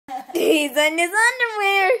He's in his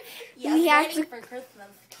underwear. Yeah, He has waiting to- for Christmas.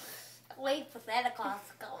 Wait for Santa Claus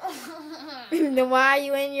to come. Then why are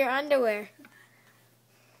you in your underwear?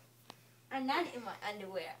 I'm not in my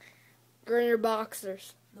underwear. You're in your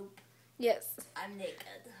boxers. Nope. Yes. I'm naked.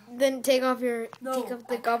 Then take off the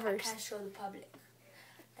I covers. can't show the public.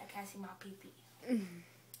 I can't see my pee-pee.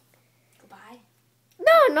 Goodbye.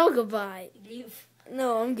 No goodbye. Leave.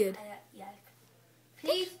 No, I'm good. Yeah.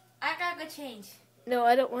 Please, I gotta go change. No,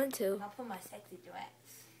 I don't want to. I'll put my sexy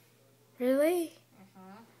dress. Really?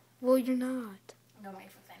 Well, you're not. I'm gonna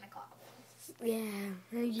wait for Santa Claus. Yeah.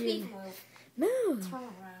 Please move. No. Turn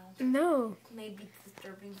around. No. Maybe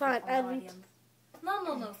disturbing Fine, for the audience.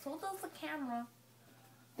 No. So does the camera.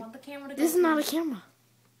 I want the camera to go. This is not a camera.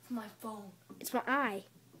 It's my phone. It's my eye.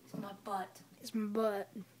 It's my butt. It's my butt.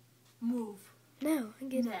 Move. No, I'm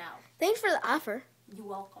good. Now. Thanks for the offer. You're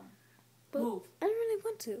welcome. But Move. I don't really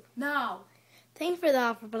want to. Now. Thanks for the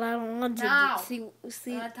offer, but I don't want to. Now. See.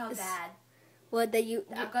 I'm gonna tell Dad. What that you?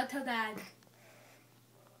 I'm gonna tell Dad.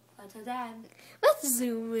 I'll tell Dad. Let's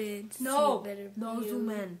zoom in. to see No. a better No view. zoom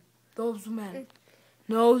in. No zoom in.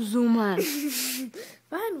 No zoom in.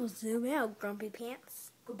 Fine, we'll zoom out, grumpy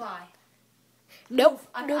pants. Goodbye. Nope.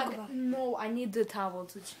 No, I need the towel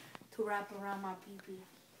to wrap around my pee-pee.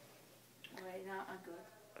 Alright, now I'm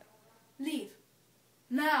good. Leave.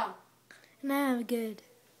 Now. No, I'm good.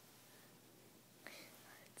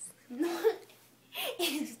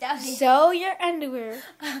 Show your underwear.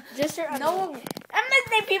 Just your underwear. No. I'm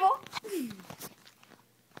listening, people.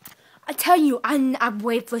 I tell you, I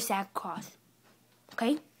wait for Santa Claus.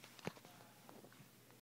 Okay?